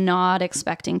I was not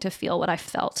expecting to feel what I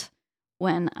felt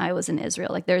when I was in Israel.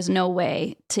 Like, there's no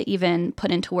way to even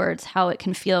put into words how it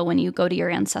can feel when you go to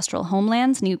your ancestral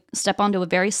homelands and you step onto a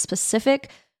very specific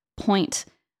point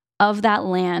of that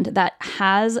land that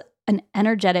has an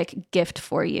energetic gift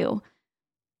for you.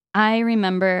 I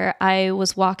remember I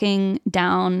was walking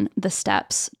down the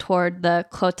steps toward the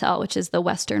Kotel, which is the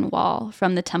Western Wall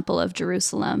from the Temple of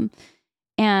Jerusalem.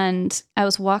 And I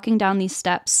was walking down these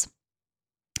steps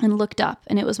and looked up,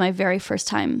 and it was my very first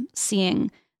time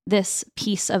seeing this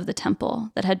piece of the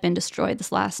temple that had been destroyed,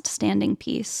 this last standing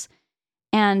piece.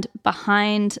 And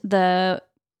behind the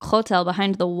Kotel,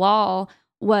 behind the wall,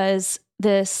 was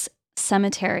this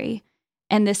cemetery.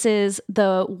 And this is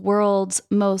the world's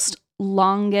most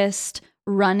longest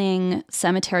running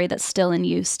cemetery that's still in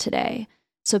use today.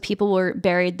 So people were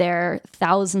buried there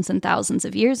thousands and thousands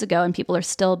of years ago, and people are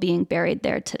still being buried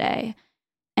there today.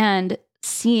 And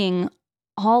seeing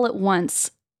all at once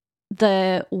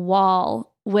the wall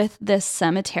with this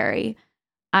cemetery,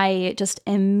 I just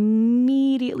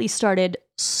immediately started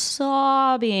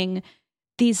sobbing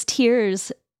these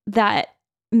tears that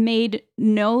made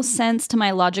no sense to my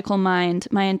logical mind.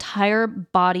 My entire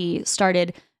body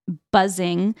started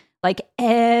buzzing, like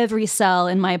every cell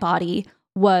in my body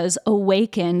was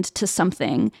awakened to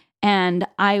something. And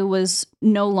I was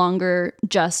no longer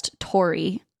just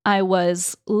Tori. I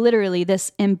was literally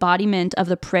this embodiment of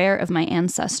the prayer of my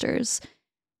ancestors.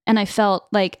 And I felt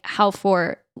like how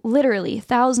for literally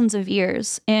thousands of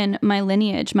years in my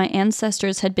lineage, my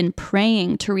ancestors had been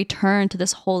praying to return to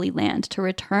this holy land, to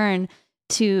return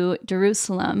to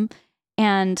Jerusalem.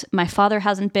 And my father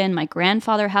hasn't been, my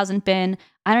grandfather hasn't been.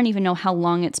 I don't even know how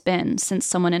long it's been since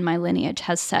someone in my lineage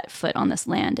has set foot on this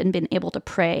land and been able to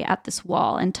pray at this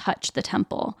wall and touch the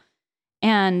temple.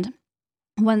 And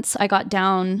once I got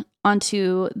down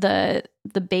onto the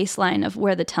baseline of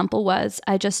where the temple was,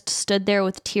 I just stood there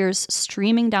with tears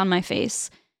streaming down my face.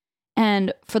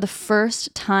 And for the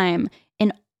first time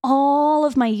in all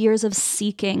of my years of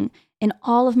seeking, in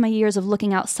all of my years of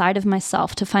looking outside of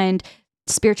myself to find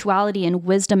spirituality and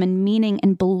wisdom and meaning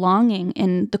and belonging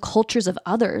in the cultures of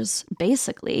others,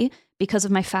 basically, because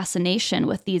of my fascination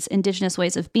with these indigenous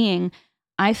ways of being,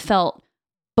 I felt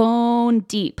bone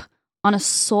deep on a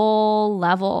soul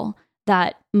level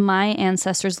that my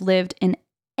ancestors lived in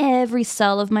every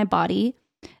cell of my body,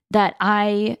 that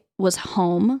I was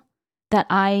home, that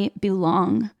I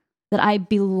belong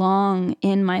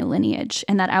in my lineage,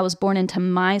 and that I was born into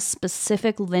my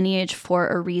specific lineage for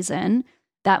a reason,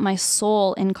 that my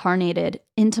soul incarnated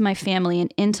into my family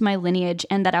and into my lineage,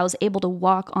 and that I was able to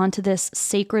walk onto this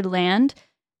sacred land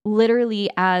literally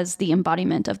as the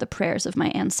embodiment of the prayers of my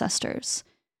ancestors.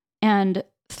 And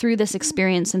through this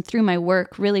experience and through my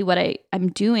work, really what I'm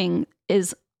doing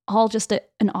is all just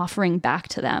an offering back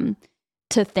to them,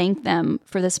 to thank them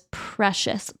for this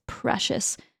precious,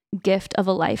 precious gift of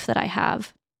a life that I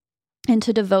have, and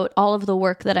to devote all of the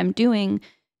work that I'm doing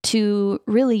to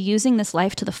really using this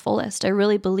life to the fullest. I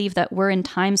really believe that we're in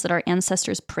times that our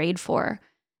ancestors prayed for.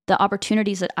 The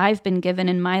opportunities that I've been given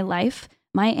in my life,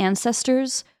 my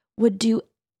ancestors would do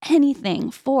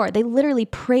anything for. They literally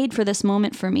prayed for this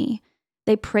moment for me.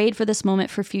 They prayed for this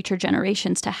moment for future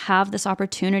generations to have this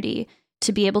opportunity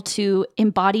to be able to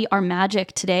embody our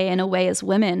magic today in a way as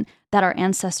women that our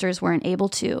ancestors weren't able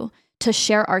to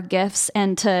share our gifts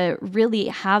and to really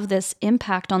have this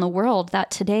impact on the world that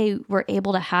today we're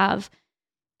able to have.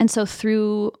 And so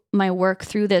through my work,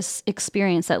 through this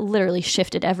experience that literally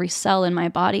shifted every cell in my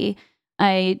body,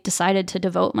 I decided to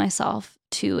devote myself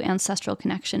to ancestral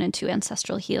connection and to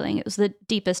ancestral healing. It was the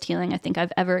deepest healing I think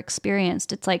I've ever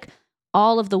experienced. It's like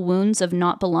all of the wounds of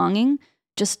not belonging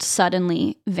just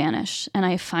suddenly vanished. And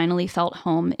I finally felt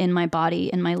home in my body,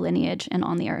 in my lineage, and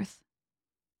on the earth.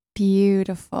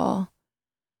 Beautiful.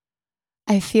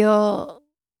 I feel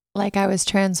like I was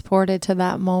transported to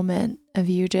that moment of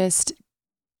you just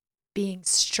being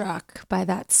struck by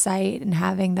that sight and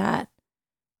having that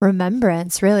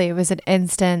remembrance. Really, it was an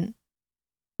instant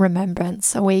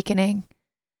remembrance, awakening.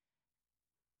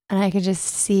 And I could just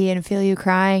see and feel you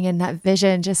crying, and that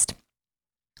vision just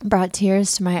brought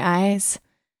tears to my eyes.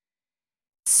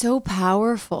 So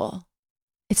powerful.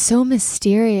 It's so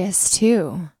mysterious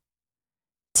too,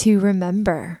 to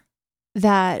remember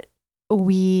that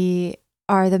we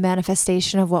are the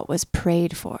manifestation of what was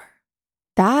prayed for.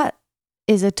 That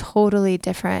is a totally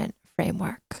different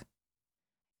framework. I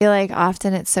feel like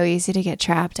often it's so easy to get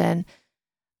trapped in,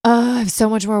 I have so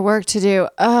much more work to do.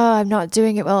 I'm not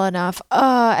doing it well enough.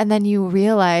 And then you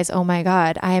realize, oh my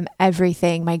God, I am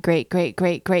everything my great, great,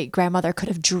 great, great grandmother could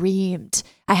have dreamed.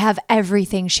 I have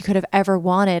everything she could have ever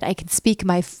wanted. I can speak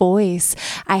my voice.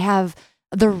 I have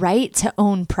the right to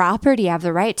own property. I have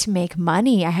the right to make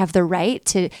money. I have the right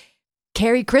to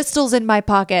carry crystals in my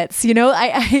pockets. You know,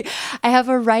 I have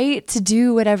a right to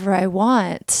do whatever I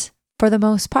want for the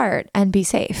most part and be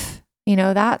safe. You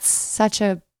know, that's such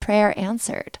a prayer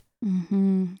answered.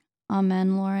 Mm-hmm.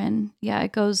 Amen, Lauren. Yeah,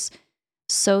 it goes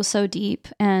so, so deep.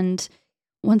 And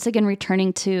once again,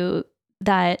 returning to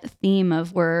that theme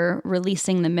of we're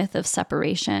releasing the myth of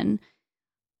separation,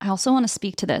 I also want to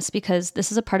speak to this because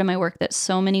this is a part of my work that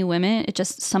so many women, it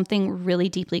just something really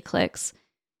deeply clicks.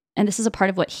 And this is a part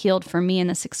of what healed for me in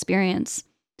this experience.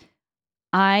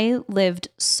 I lived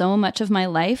so much of my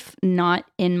life not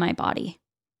in my body.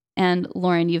 And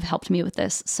Lauren, you've helped me with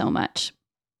this so much.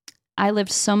 I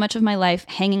lived so much of my life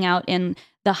hanging out in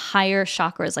the higher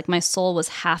chakras, like my soul was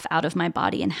half out of my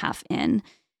body and half in.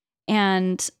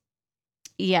 And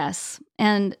yes,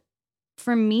 and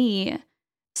for me,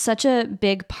 such a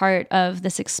big part of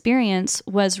this experience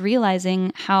was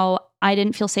realizing how I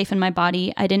didn't feel safe in my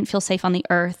body. I didn't feel safe on the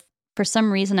earth. For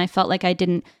some reason, I felt like I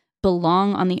didn't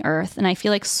belong on the earth. And I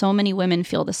feel like so many women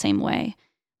feel the same way.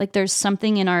 Like there's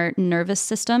something in our nervous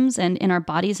systems and in our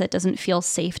bodies that doesn't feel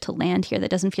safe to land here,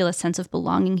 that doesn't feel a sense of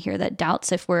belonging here, that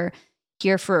doubts if we're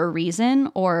here for a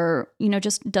reason or, you know,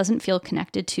 just doesn't feel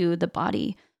connected to the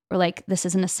body or like this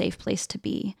isn't a safe place to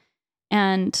be.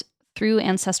 And through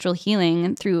ancestral healing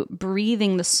and through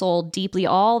breathing the soul deeply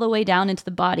all the way down into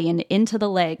the body and into the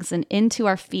legs and into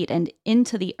our feet and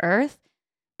into the earth,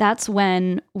 that's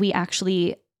when we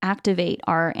actually activate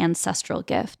our ancestral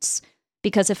gifts.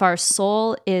 Because if our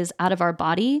soul is out of our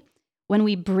body, when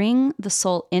we bring the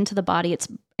soul into the body, it's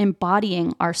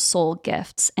embodying our soul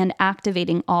gifts and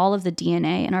activating all of the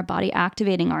DNA in our body,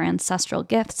 activating our ancestral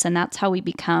gifts. And that's how we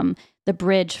become the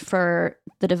bridge for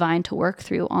the divine to work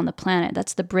through on the planet.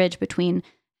 That's the bridge between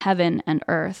heaven and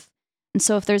earth. And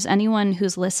so if there's anyone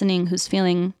who's listening who's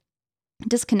feeling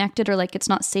disconnected or like it's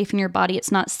not safe in your body,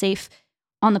 it's not safe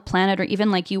on the planet, or even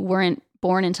like you weren't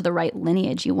born into the right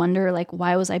lineage, you wonder like,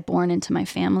 why was I born into my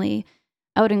family?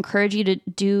 I would encourage you to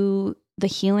do the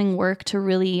healing work to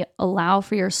really allow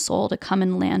for your soul to come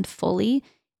and land fully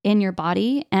in your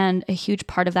body. And a huge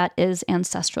part of that is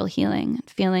ancestral healing,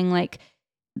 feeling like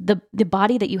the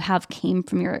body that you have came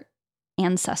from your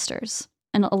ancestors,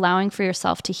 and allowing for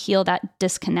yourself to heal that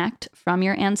disconnect from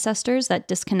your ancestors, that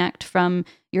disconnect from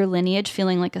your lineage,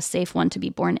 feeling like a safe one to be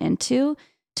born into,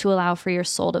 to allow for your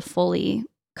soul to fully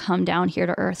come down here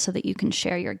to earth so that you can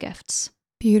share your gifts.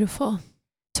 Beautiful.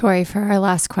 Tori, for our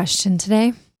last question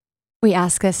today, we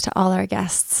ask this to all our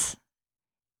guests.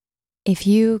 If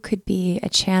you could be a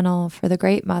channel for the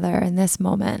Great Mother in this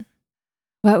moment,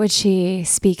 what would she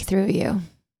speak through you?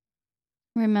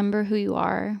 Remember who you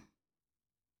are.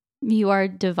 You are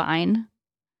divine.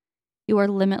 You are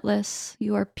limitless.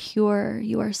 You are pure.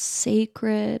 You are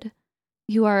sacred.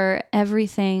 You are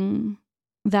everything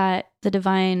that the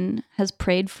divine has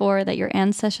prayed for, that your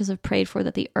ancestors have prayed for,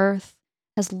 that the earth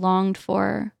has longed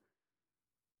for.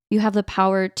 You have the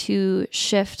power to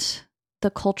shift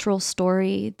the cultural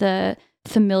story, the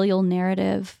familial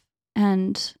narrative,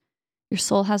 and your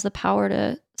soul has the power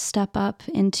to step up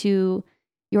into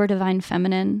your divine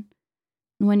feminine.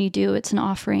 And when you do, it's an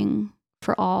offering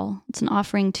for all. It's an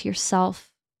offering to yourself,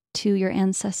 to your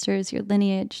ancestors, your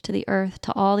lineage, to the earth,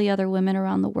 to all the other women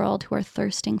around the world who are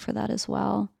thirsting for that as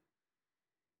well.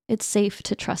 It's safe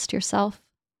to trust yourself.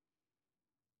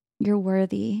 You're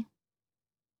worthy.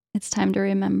 It's time to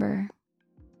remember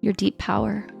your deep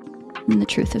power and the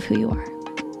truth of who you are.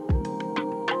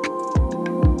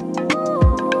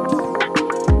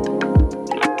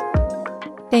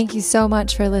 Thank you so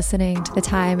much for listening to the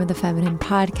Time of the Feminine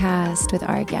podcast with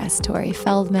our guest, Tori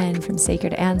Feldman from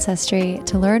Sacred Ancestry.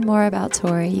 To learn more about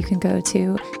Tori, you can go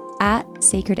to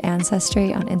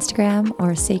 @sacredancestry on Instagram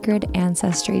or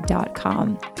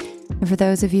sacredancestry.com. And for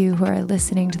those of you who are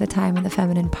listening to the Time of the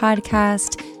Feminine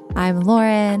podcast, I'm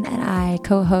Lauren and I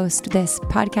co-host this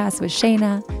podcast with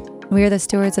Shayna. We are the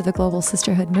stewards of the Global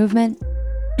Sisterhood movement.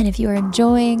 And if you are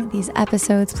enjoying these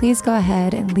episodes, please go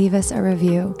ahead and leave us a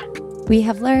review. We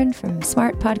have learned from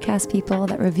smart podcast people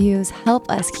that reviews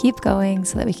help us keep going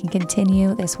so that we can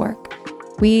continue this work.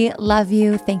 We love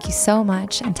you. Thank you so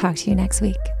much, and talk to you next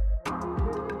week.